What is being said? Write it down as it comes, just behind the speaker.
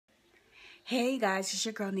Hey guys, it's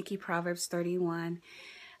your girl Nikki, Proverbs 31.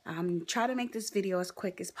 Try to make this video as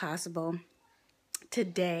quick as possible.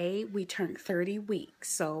 Today we turned 30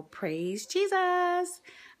 weeks, so praise Jesus.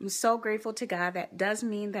 I'm so grateful to God. That does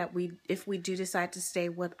mean that if we do decide to stay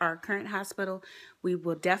with our current hospital, we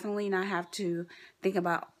will definitely not have to think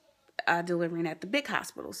about delivering at the big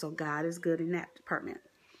hospital. So God is good in that department.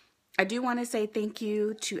 I do want to say thank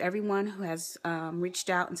you to everyone who has reached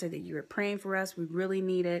out and said that you were praying for us. We really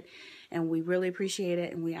need it, and we really appreciate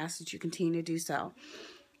it, and we ask that you continue to do so.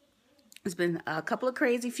 It's been a couple of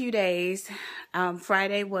crazy few days.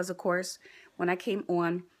 Friday was, of course, when I came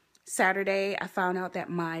on. Saturday, I found out that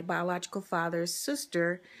my biological father's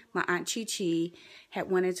sister, my Aunt Chi-Chi, had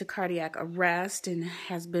went into cardiac arrest and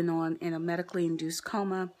has been in a medically induced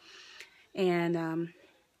coma. And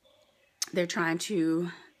they're trying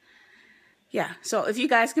to... Yeah, so if you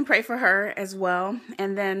guys can pray for her as well.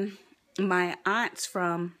 And then my aunts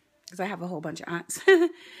because I have a whole bunch of aunts,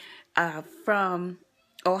 from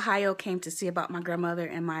Ohio came to see about my grandmother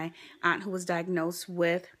and my aunt who was diagnosed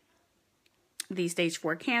with the stage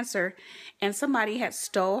 4 cancer. And somebody had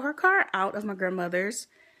stole her car out of my grandmother's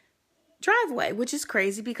driveway, which is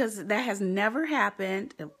crazy because that has never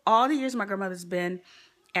happened in all the years my grandmother's been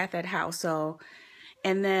at that house. So...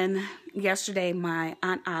 And then yesterday, my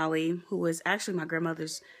Aunt Ollie, who was actually my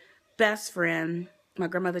grandmother's best friend, my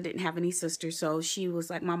grandmother didn't have any sisters, so she was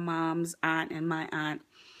like my mom's aunt and my aunt.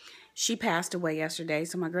 She passed away yesterday,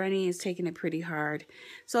 so my granny is taking it pretty hard.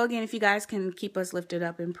 So again, if you guys can keep us lifted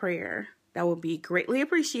up in prayer, that would be greatly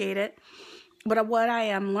appreciated. But what I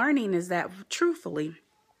am learning is that, truthfully,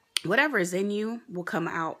 whatever is in you will come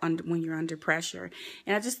out when you're under pressure.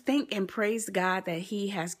 And I just thank and praise God that He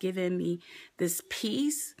has given me this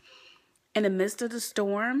peace in the midst of the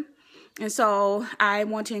storm. And so I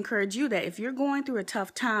want to encourage you that if you're going through a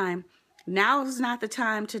tough time, now is not the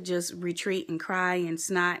time to just retreat and cry and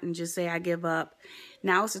snot and just say, I give up.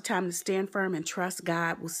 Now is the time to stand firm and trust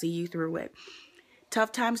God will see you through it.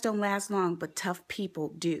 Tough times don't last long, but tough people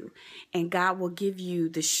do. And God will give you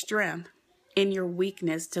the strength in your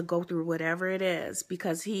weakness to go through whatever it is,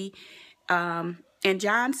 because He, in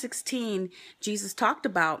John 16, Jesus talked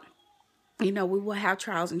about, we will have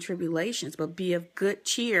trials and tribulations, but be of good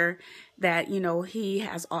cheer that, He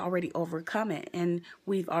has already overcome it and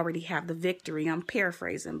we've already have the victory. I'm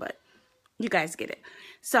paraphrasing, but you guys get it.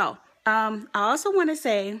 So, I also want to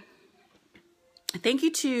say thank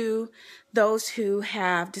you to those who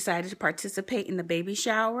have decided to participate in the baby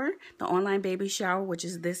shower, the online baby shower, which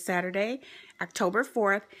is this Saturday, October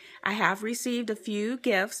 4th. I have received a few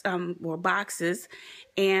gifts, or boxes,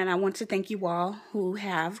 and I want to thank you all who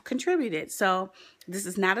have contributed. So this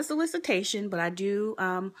is not a solicitation, but I do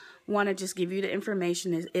want to just give you the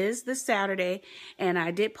information. It is this Saturday, and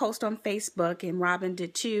I did post on Facebook, and Robin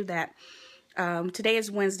did too, that today is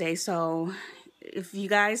Wednesday, so if you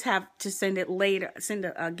guys have to send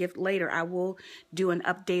a gift later, I will do an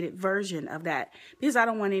updated version of that because I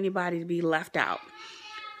don't want anybody to be left out.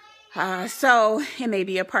 So it may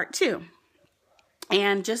be a part 2.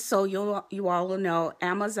 And just so you all will know,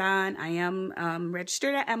 Amazon, I am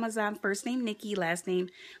registered at Amazon, first name Nikki, last name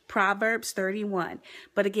Proverbs 31.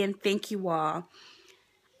 But again, thank you all.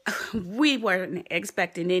 We weren't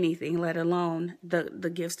expecting anything, let alone the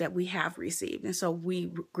gifts that we have received. And so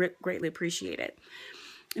we greatly appreciate it.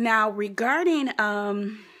 Now, regarding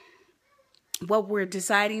what we're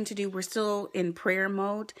deciding to do, we're still in prayer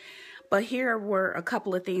mode. But here were a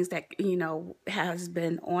couple of things that, has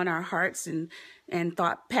been on our hearts and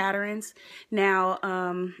thought patterns. Now,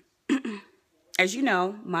 as you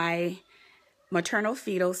know, my maternal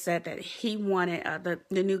fetal said that he wanted,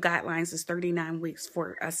 the new guidelines is 39 weeks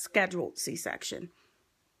for a scheduled C-section.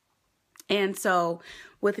 And so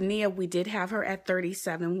with Nia, we did have her at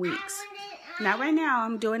 37 weeks. Not right now,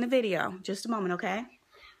 I'm doing a video. Just a moment, okay?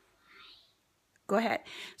 Go ahead.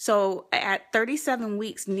 So at 37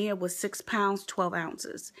 weeks, Nia was 6 pounds, 12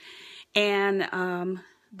 ounces. And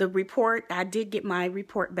the report, I did get my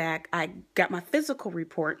report back. I got my physical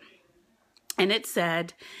report. And it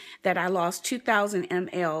said that I lost 2,000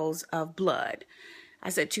 mLs of blood. I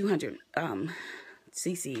said 200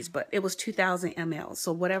 cc's, but it was 2,000 mLs.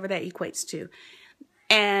 So whatever that equates to.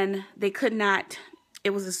 And they could not, it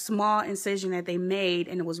was a small incision that they made,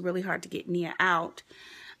 and it was really hard to get Nia out.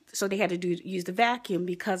 So they had to use the vacuum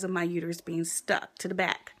because of my uterus being stuck to the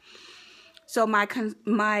back. So my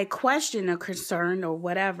question or concern or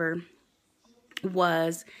whatever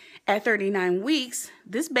was, at 39 weeks,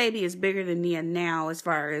 this baby is bigger than Nia now as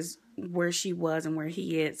far as where she was and where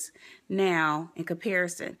he is now in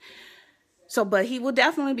comparison. So, but he will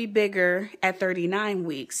definitely be bigger at 39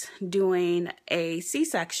 weeks doing a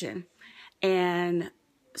C-section. And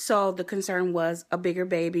so the concern was a bigger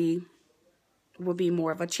baby would be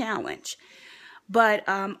more of a challenge. But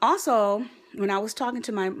also, when I was talking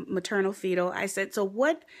to my maternal fetal, I said, so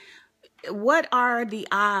what are the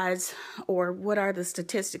odds, or what are the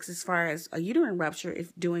statistics as far as a uterine rupture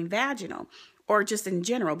if doing vaginal, or just in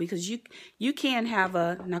general? Because you can have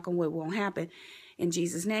a, knock on wood, won't happen in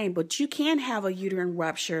Jesus' name, but you can have a uterine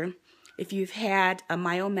rupture if you've had a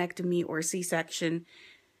myomectomy or C-section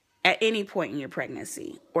at any point in your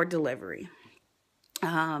pregnancy or delivery,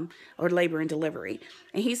 or labor and delivery.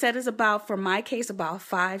 And he said it's about, for my case, about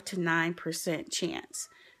 5 to 9% chance.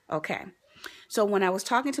 Okay. So when I was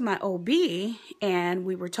talking to my OB and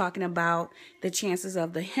we were talking about the chances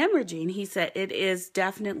of the hemorrhaging, he said it is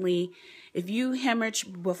definitely, if you hemorrhage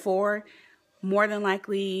before, more than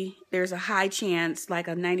likely there's a high chance, like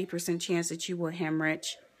a 90% chance, that you will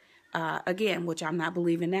hemorrhage again, which I'm not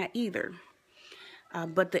believing that either.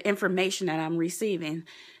 But the information that I'm receiving.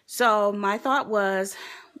 So my thought was,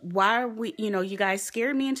 why are we, you guys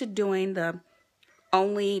scared me into doing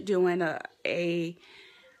a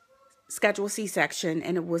scheduled C-section,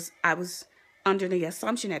 and I was under the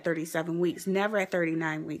assumption at 37 weeks, never at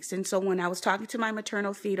 39 weeks. And so when I was talking to my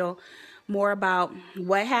maternal fetal more about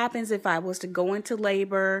what happens if I was to go into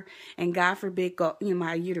labor and God forbid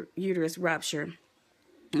my uterus rupture,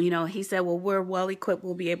 he said, well, we're well equipped,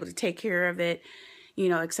 we'll be able to take care of it,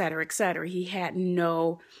 et cetera, et cetera. He had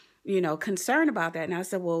no, concern about that. And I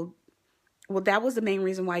said, well, that was the main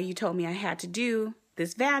reason why you told me I had to do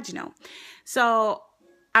this vaginal. So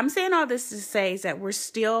I'm saying all this to say is that we're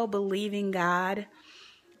still believing God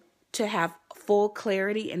to have full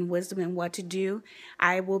clarity and wisdom in what to do.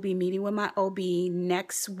 I will be meeting with my OB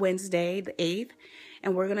next Wednesday, the 8th,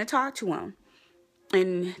 and we're going to talk to him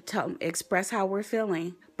and express how we're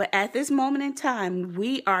feeling. But at this moment in time,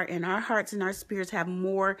 we are, in our hearts and our spirits, have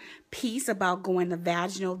more peace about going the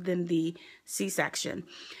vaginal than the C-section.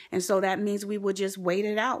 And so that means we will just wait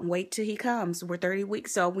it out and wait till he comes. We're 30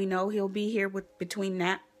 weeks, so we know he'll be here between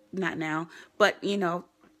that, not now, but,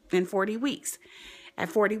 in 40 weeks. At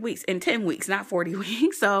 40 weeks, in 10 weeks, not 40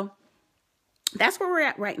 weeks. So that's where we're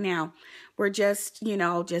at right now. We're just,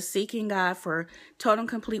 just seeking God for total and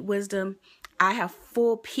complete wisdom. I have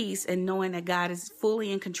full peace in knowing that God is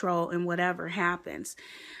fully in control in whatever happens.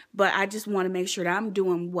 But I just want to make sure that I'm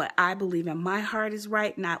doing what I believe in my heart is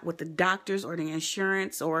right, not what the doctors or the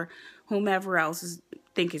insurance or whomever else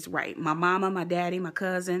think is right. My mama, my daddy, my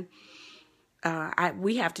cousin.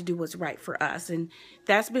 We have to do what's right for us. And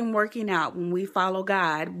that's been working out. When we follow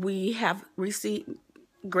God, we have received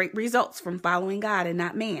great results from following God and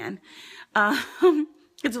not man.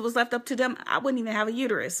 If it was left up to them, I wouldn't even have a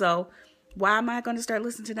uterus. So why am I going to start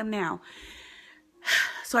listening to them now?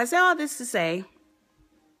 So I say all this to say,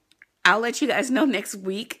 I'll let you guys know next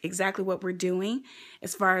week exactly what we're doing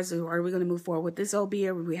as far as, are we going to move forward with this OB,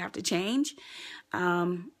 or will we have to change?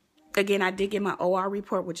 Again, I did get my OR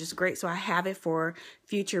report, which is great. So I have it for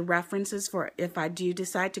future references for if I do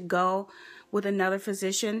decide to go with another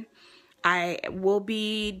physician. I will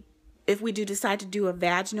be, if we do decide to do a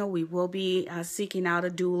vaginal, we will be seeking out a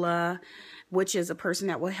doula, which is a person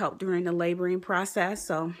that will help during the laboring process.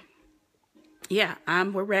 So yeah,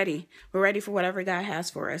 we're ready. We're ready for whatever God has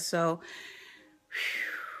for us. So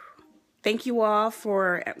thank you all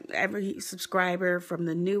for every subscriber, from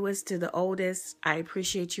the newest to the oldest. I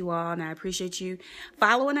appreciate you all, and I appreciate you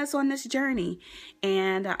following us on this journey.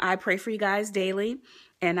 And I pray for you guys daily,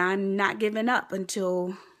 and I'm not giving up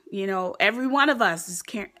until, every one of us is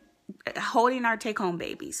holding our take-home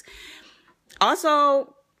babies.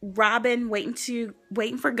 Also, Robin,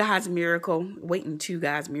 waiting for God's miracle,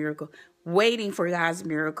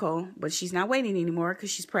 but she's not waiting anymore because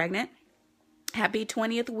she's pregnant. Happy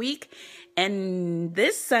 20th week. And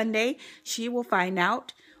this Sunday, she will find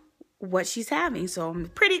out what she's having. So I'm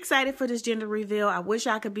pretty excited for this gender reveal. I wish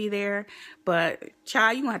I could be there, but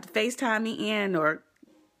child, you're going to have to FaceTime me in or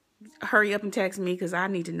hurry up and text me, because I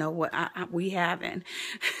need to know what we having.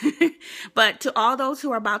 But to all those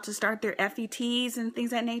who are about to start their FETs and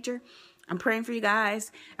things of that nature, I'm praying for you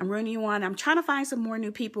guys. I'm rooting you on. I'm trying to find some more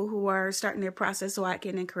new people who are starting their process so I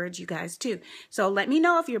can encourage you guys too. So let me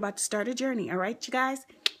know if you're about to start a journey. All right, you guys?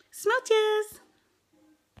 Smooches.